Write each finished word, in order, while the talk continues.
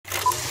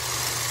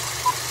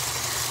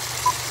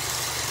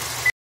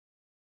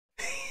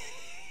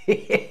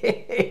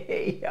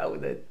How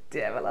the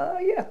devil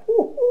are you?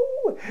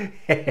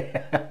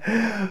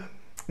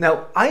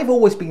 Now, I've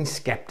always been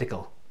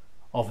skeptical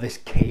of this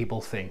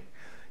cable thing.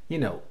 You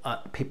know,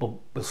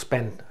 people will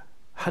spend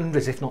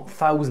hundreds, if not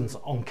thousands,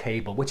 on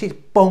cable, which is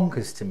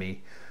bonkers to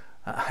me.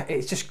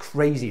 It's just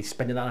crazy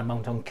spending that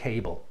amount on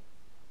cable.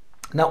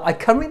 Now, I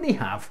currently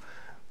have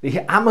the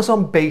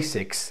Amazon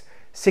Basics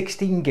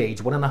 16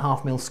 gauge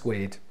 1.5mm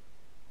squared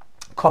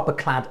copper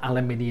clad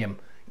aluminium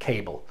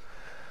cable.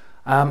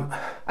 And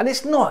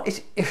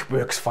it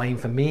works fine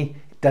for me,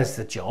 it does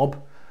the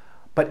job,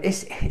 but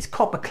it's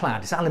copper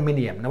clad, it's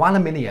aluminium. Now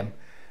aluminium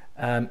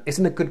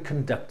isn't a good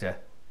conductor,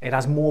 it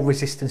has more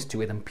resistance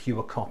to it than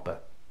pure copper.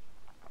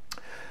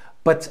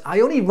 But I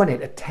only run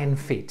it at 10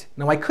 feet.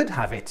 Now I could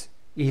have it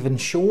even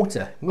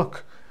shorter,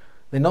 look,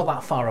 they're not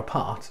that far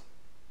apart.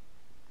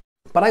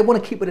 But I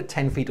want to keep it at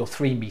 10 feet or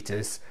 3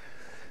 meters,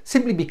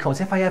 simply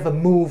because if I ever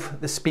move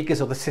the speakers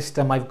or the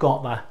system, I've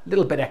got that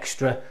little bit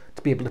extra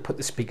to be able to put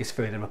the speakers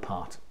further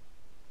apart.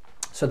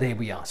 So there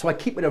we are. So I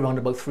keep it around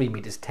about 3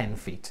 meters, 10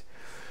 feet.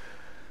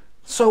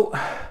 So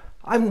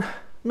I'm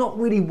not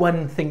really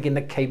one thinking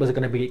that cables are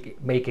going to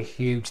make a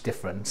huge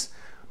difference,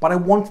 but I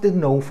wanted to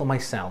know for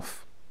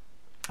myself.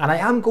 And I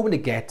am going to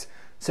get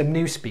some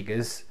new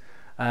speakers,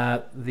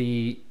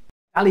 the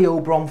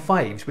Aliobrom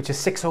 5s, which are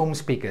 6 ohm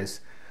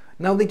speakers.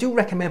 Now they do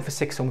recommend for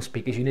 6 ohm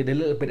speakers you need a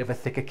little bit of a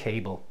thicker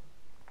cable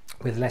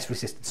with less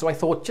resistance. So I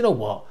thought, you know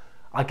what,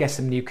 I'll get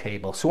some new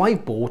cable. So I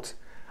bought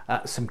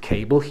some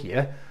cable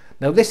here.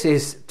 Now this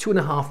is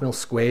 2.5mm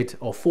squared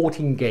or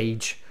 14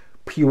 gauge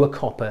pure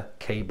copper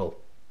cable.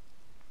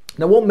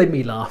 Now what made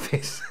me laugh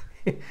is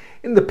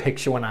in the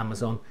picture on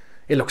Amazon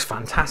it looks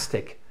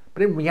fantastic,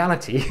 but in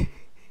reality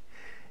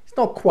it's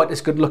not quite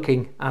as good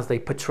looking as they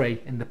portray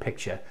in the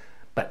picture.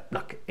 But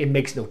look, it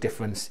makes no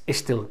difference, it's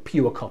still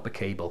pure copper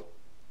cable.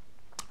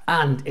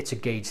 And it's a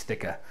gauge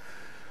thicker.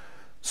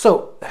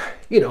 So,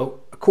 you know,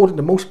 according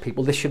to most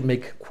people, this should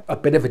make a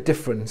bit of a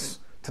difference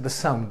to the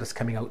sound that's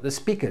coming out of the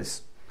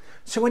speakers.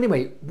 So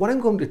anyway, what I'm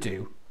going to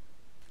do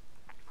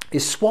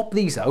is swap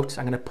these out.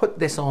 I'm going to put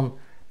this on,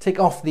 take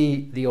off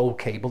the old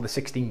cable, the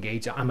 16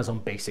 gauge Amazon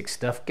Basic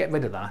stuff, get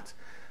rid of that,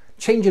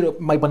 change it up,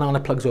 my banana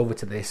plugs over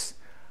to this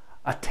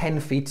at 10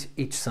 feet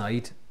each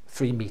side,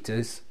 3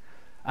 meters,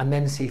 and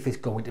then see if there's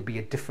going to be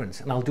a difference.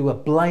 And I'll do a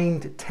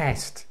blind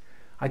test.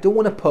 I don't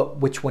want to put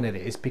which one it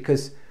is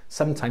because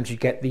sometimes you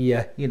get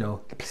the, you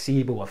know, the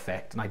placebo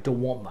effect, and I don't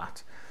want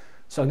that.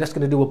 So I'm just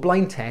going to do a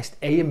blind test,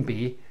 A and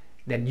B,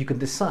 then you can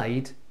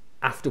decide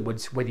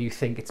afterwards whether you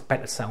think it's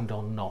better sound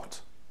or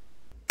not.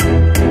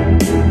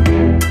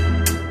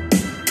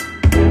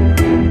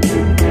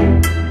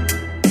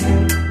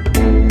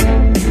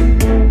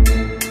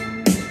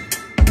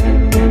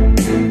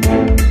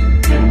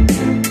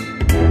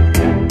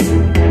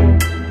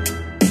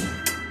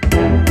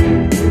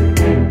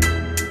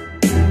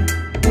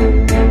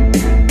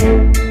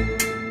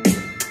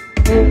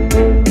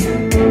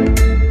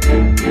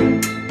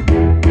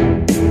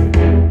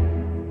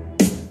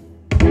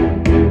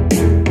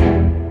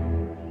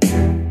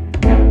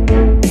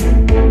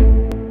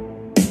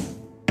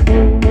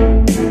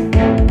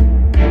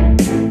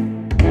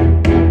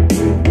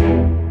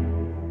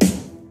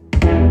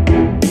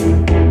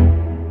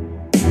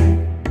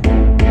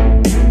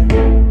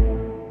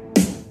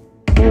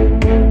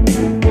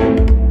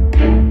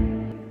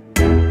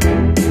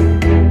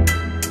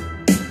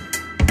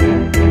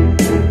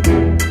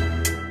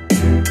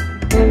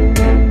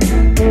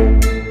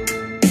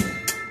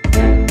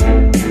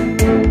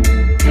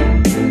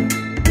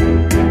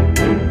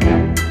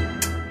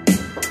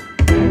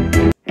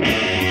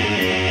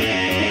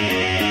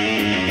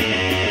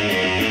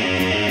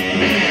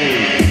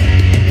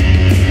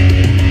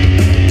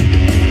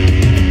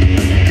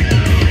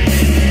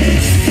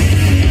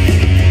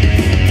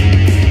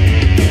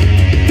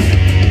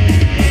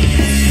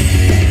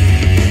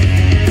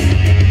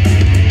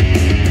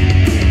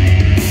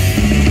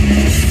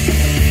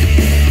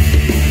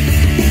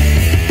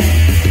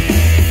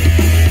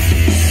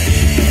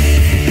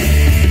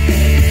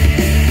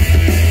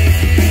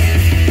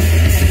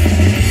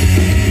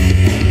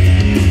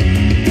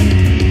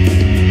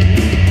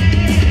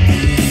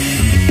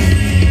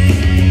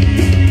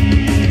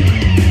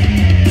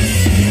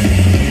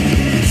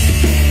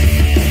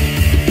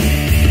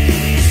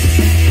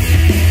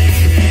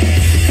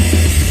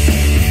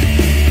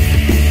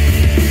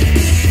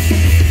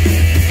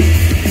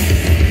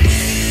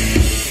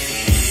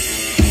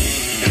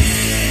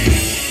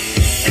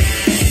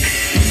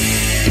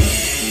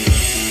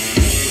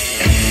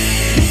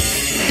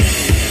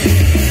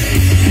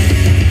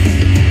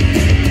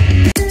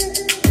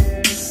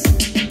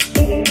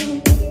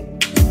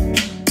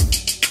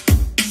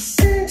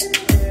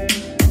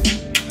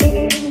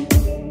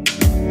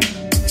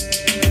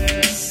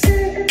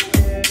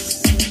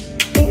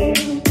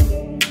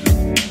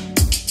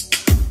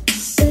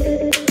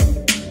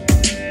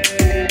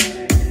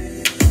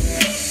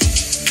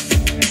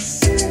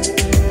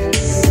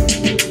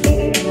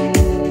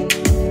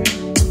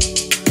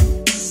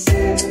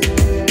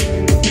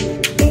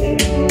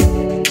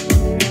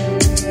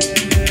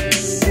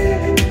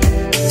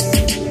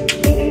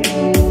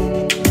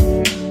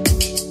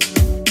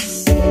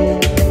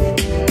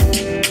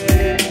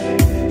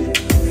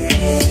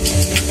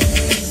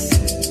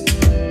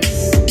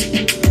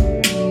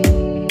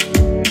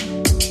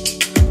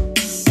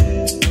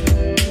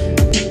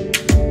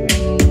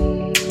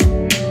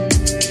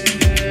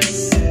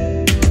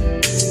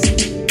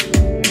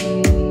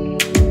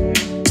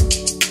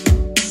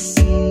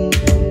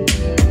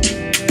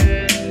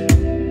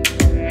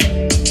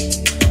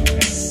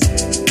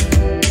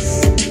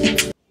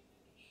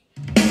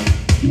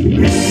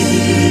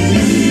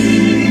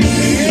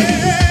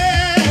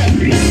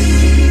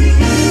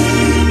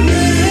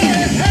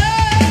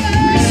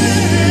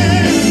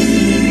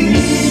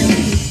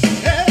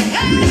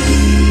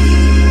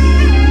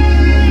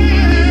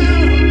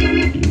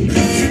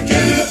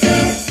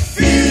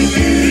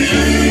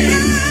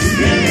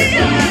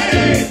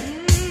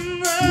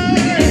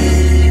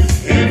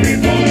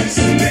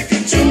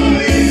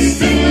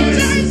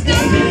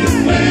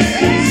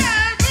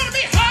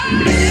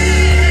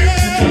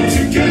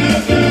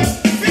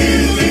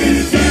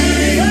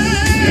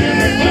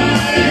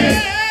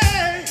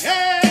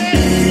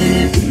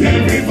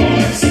 Every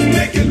voice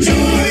making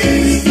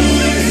noise,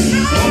 noise,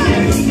 all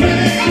over the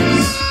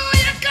place. Oh,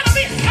 you're gonna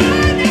be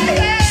hard, yeah,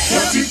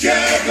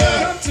 yeah.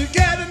 Come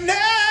together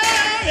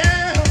now,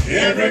 yeah.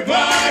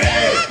 Everybody.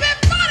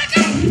 Everybody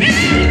gonna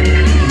feel.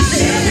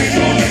 Every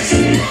voice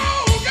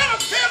Oh, gonna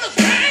feel the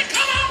thing.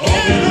 Come on,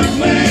 all over the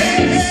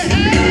place.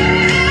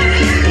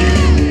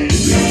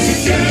 Come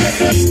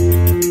together.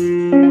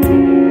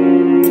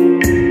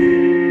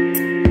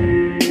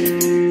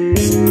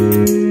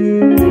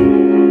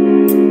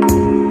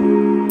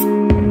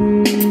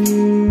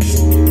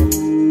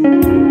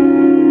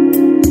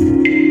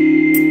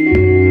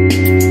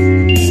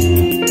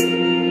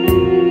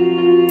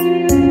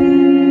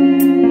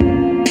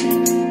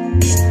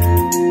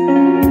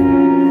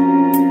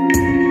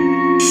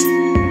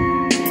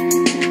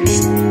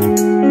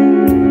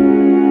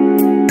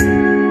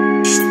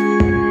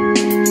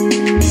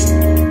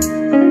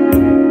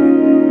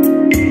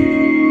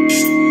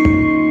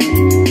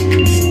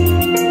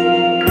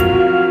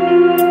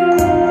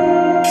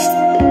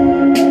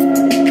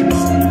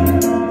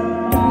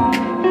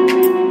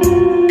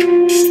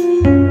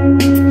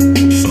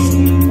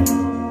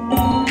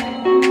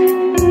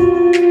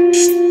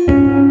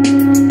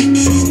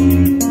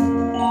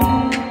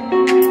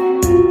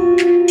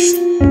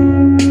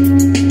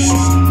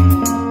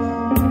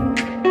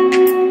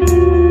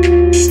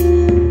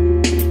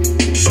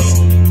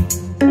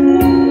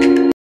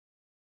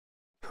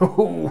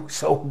 Oh,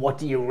 so what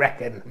do you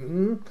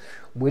reckon?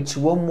 Which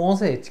one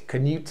was it?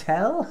 Can you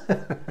tell?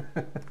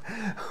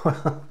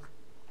 Well,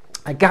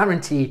 I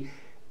guarantee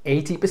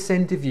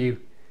 80% of you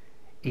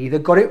either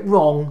got it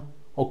wrong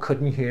or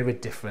couldn't hear a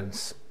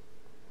difference.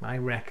 I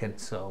reckon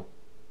so.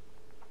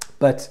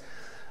 But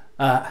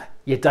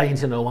you're dying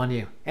to know, aren't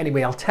you?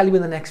 Anyway, I'll tell you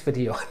in the next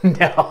video.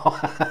 No.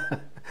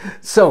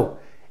 So,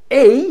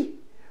 A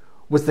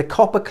was the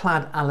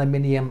copper-clad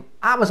aluminium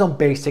Amazon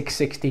Basic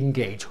 16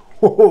 gauge.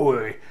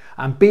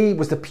 And B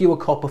was the pure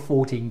copper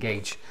 14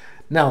 gauge.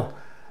 Now,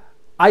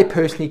 I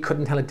personally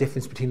couldn't tell a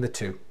difference between the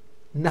two.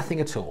 Nothing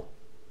at all.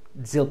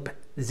 Zilp,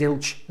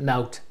 zilch,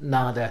 nout,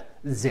 nada,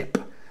 zip.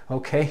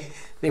 Okay?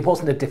 There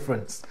wasn't a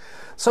difference.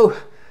 So,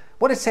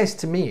 what it says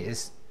to me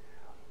is,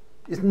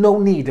 there's no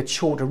need at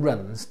shorter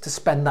runs to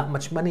spend that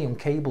much money on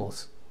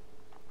cables.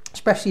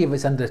 Especially if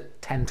it's under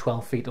 10,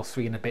 12 feet or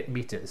 3 and a bit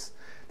meters.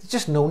 There's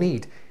just no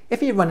need.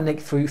 If you're running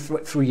it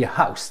through your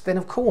house, then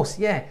of course,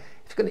 yeah,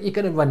 if you're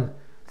going to run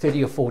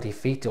 30 or 40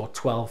 feet or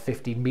 12,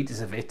 15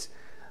 meters of it,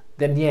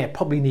 then yeah,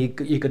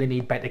 you're going to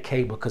need better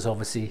cable because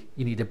obviously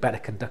you need a better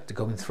conductor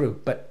going through.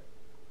 But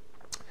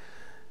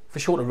for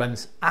shorter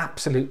runs,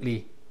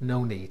 absolutely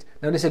no need.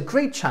 Now there's a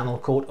great channel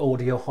called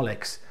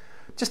Audioholics.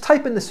 Just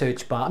type in the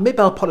search bar, and maybe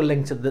I'll put a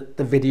link to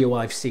the video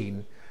I've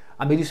seen.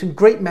 And they do some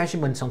great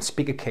measurements on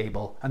speaker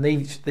cable, and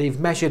they've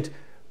measured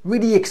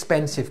really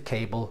expensive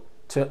cable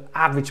to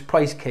average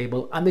price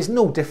cable, and there's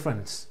no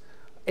difference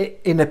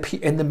in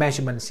the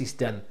measurements he's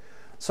done.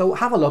 So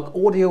have a look,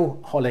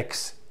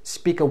 Audioholics,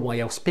 speaker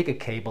wire, speaker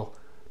cable,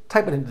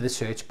 type it into the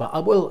search bar. I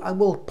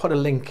will put a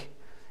link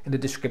in the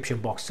description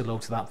box below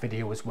to that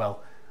video as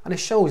well. And it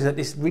shows that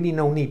there's really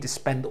no need to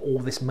spend all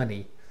this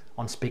money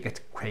on speaker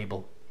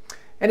cable.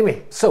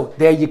 Anyway, so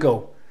there you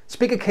go.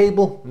 Speaker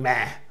cable,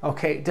 meh,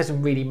 okay, it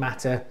doesn't really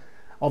matter.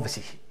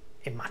 Obviously,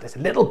 it matters a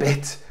little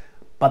bit,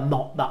 but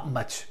not that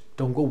much.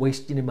 Don't go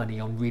wasting your money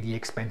on really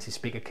expensive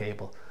speaker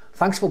cable.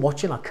 Thanks for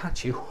watching. I'll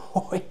catch you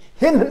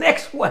in the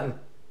next one.